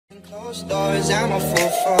Closed doors, I'm a fool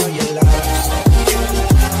for your love.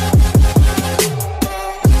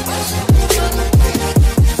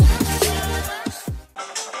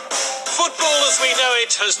 Football as we know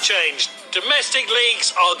it has changed. Domestic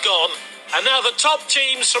leagues are gone, and now the top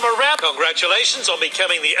teams from around... Congratulations on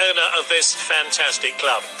becoming the owner of this fantastic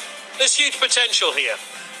club. There's huge potential here,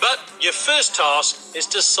 but your first task is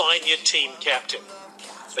to sign your team captain.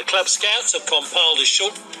 The club scouts have compiled a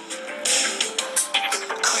short...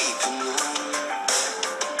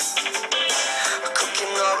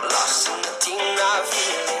 Lost in the deep night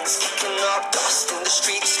feelings, kicking up dust in the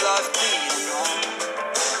streets, love bleeding on,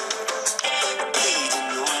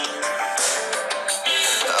 bleeding on.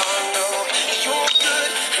 I know you're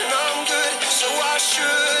good and I'm good, so I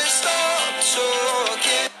should stop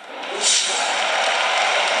talking.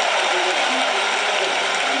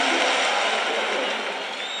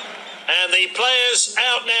 And the players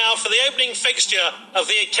out now for the opening fixture of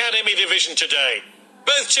the Academy Division today.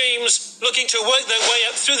 Both teams looking to work their way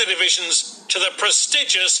up through the divisions to the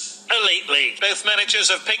prestigious Elite League. Both managers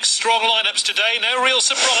have picked strong lineups today, no real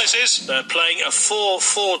surprises. They're playing a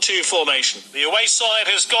 4-4-2 formation. The away side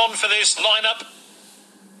has gone for this lineup.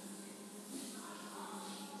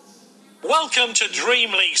 Welcome to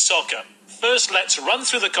Dream League Soccer. First, let's run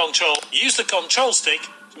through the control. Use the control stick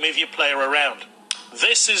to move your player around.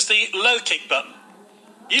 This is the low kick button.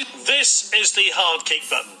 This is the hard kick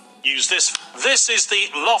button. Use this. This is the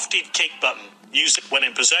lofted kick button. Use it when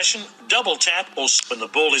in possession, double tap, or when the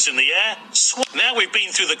ball is in the air. Now we've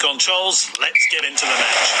been through the controls, let's get into the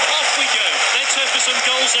match. Off we go. Let's hope for some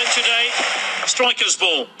goals then today. Striker's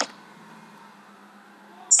ball.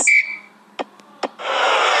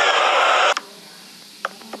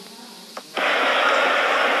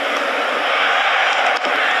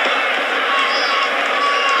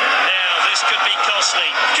 Now this could be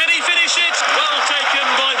costly. Can he finish it? Well taken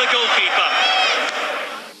by the goalkeeper.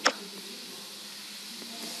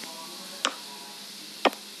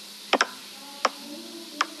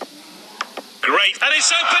 Great, and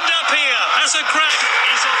it's opened up here as a crack.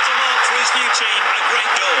 He's off the mark for his new team. A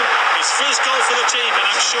great goal. His first goal for the team, and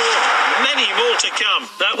I'm sure many more to come.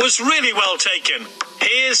 That was really well taken.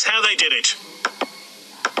 Here's how they did it.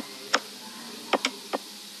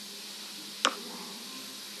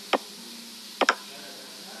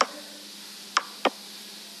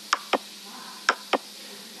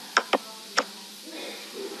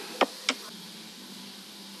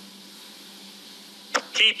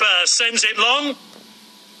 Keeper sends it long.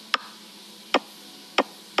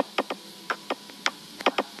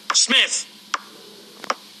 Smith.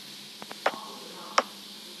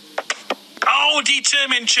 Oh,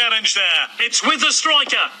 determined challenge there. It's with the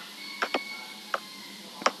striker.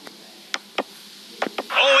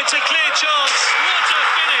 Oh, it's a clear chance. What a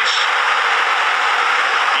finish.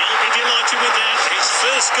 He'll be delighted with that. His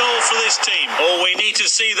first goal for this team. Oh, we need to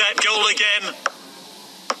see that goal again.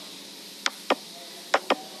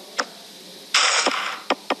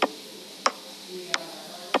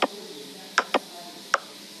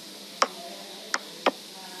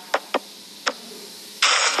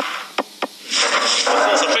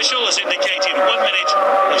 Has indicated 1 minute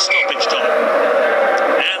of stoppage time.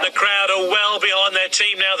 And the crowd are well behind their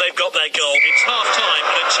team now they've got their goal. It's half time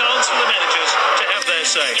and a chance for the managers to have their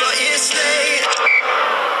say.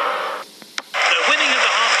 They're winning at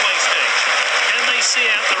the halfway stage. Can they see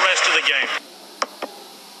out the rest of the game?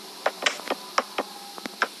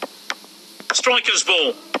 Striker's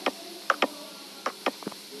ball.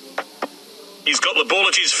 He's got the ball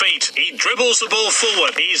at his feet. He dribbles the ball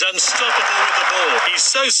forward. He's unstoppable with the ball. He's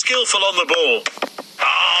so skillful on the ball.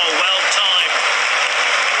 Oh, well timed.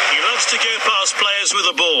 He loves to go past players with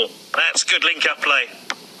the ball. That's good link-up play.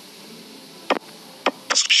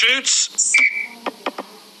 Shoots.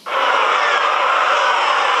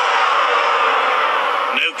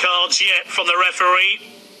 No cards yet from the referee.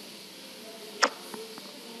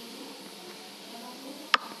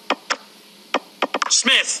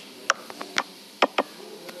 Smith.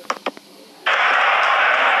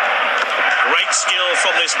 Skill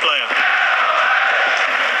from this player.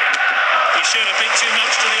 He showed a bit too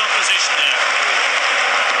much to the opposition there.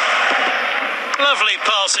 Lovely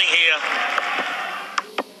passing here.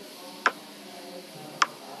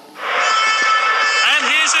 And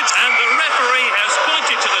here's it, and the referee has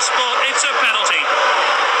pointed to the spot. It's a penalty.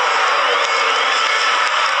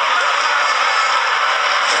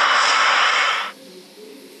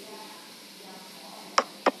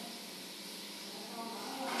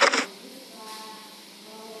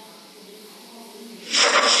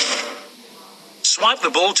 Swipe the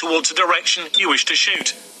ball towards the direction you wish to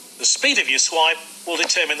shoot. The speed of your swipe will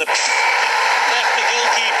determine the... Left the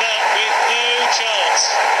goalkeeper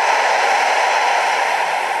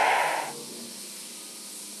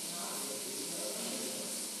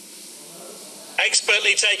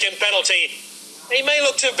expertly taken penalty. He may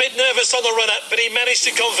look a bit nervous on the run-up, but he managed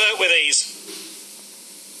to convert with ease.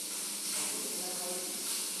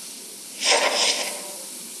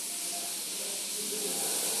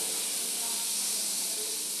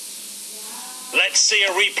 Let's see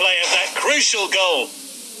a replay of that crucial goal.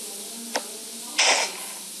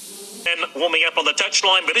 And warming up on the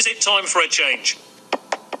touchline, but is it time for a change?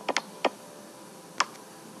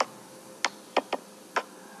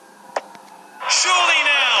 Surely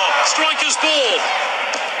now, striker's ball.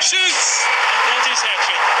 Shoots! And that is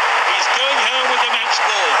hat-trick. He's going home with the match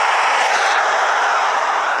ball.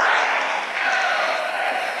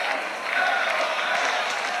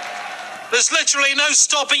 There's literally no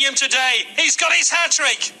stopping him today. He's got his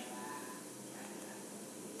hat-trick.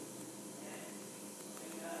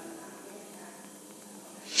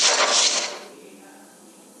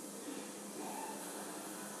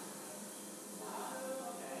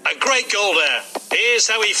 A great goal there. Here's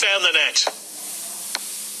how he found the net.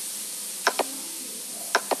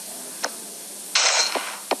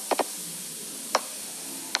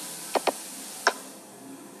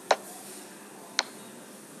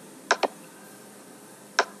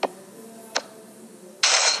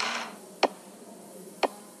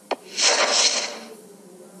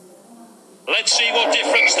 Let's see what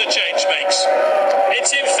difference the change makes.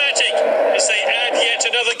 It's emphatic as they add yet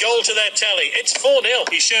another goal to their tally. It's 4-0.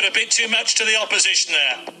 He showed a bit too much to the opposition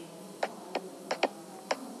there.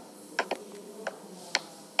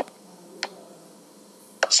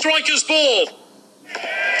 Striker's ball.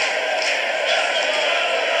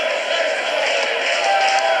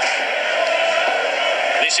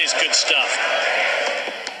 This is good stuff.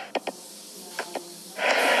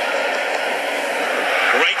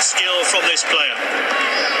 Great skill from this player.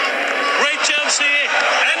 Great chance here,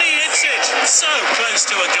 and he hits it. So close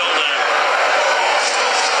to a goal there.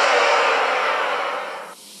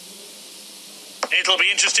 It'll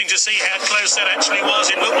be interesting to see how close that actually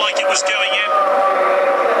was. It looked like it was going in.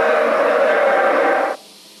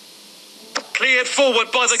 Cleared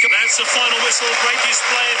forward by the... That's the final whistle. Great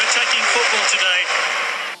display of attacking football today.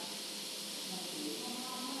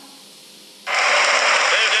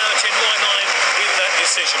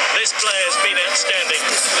 This player's been outstanding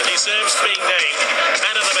and deserves being named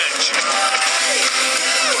man of the match.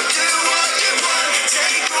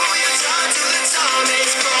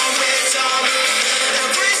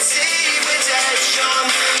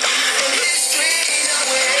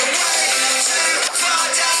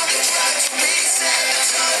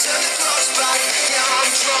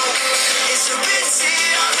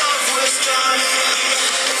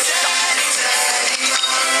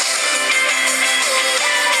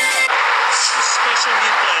 Special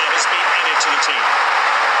new player has been added to the team.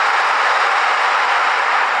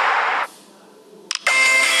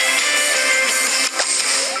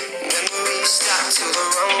 Memories stack to the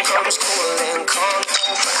wrong comes calling, can't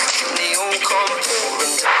hold back and they all come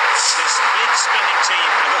pouring down. This big spending team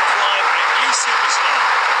have acquired a new superstar.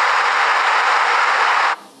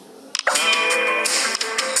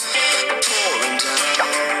 Pouring down.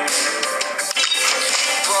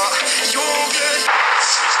 But you're good.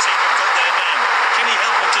 This team have got their man. Can he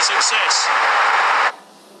help them to success?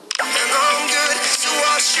 And I'm good, so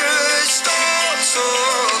I should start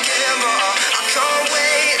talking, but I can't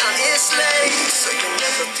wait and it's late, so you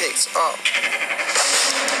never picked up.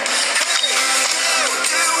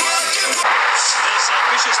 This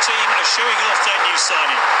ambitious team are showing off their new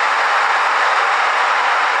signing.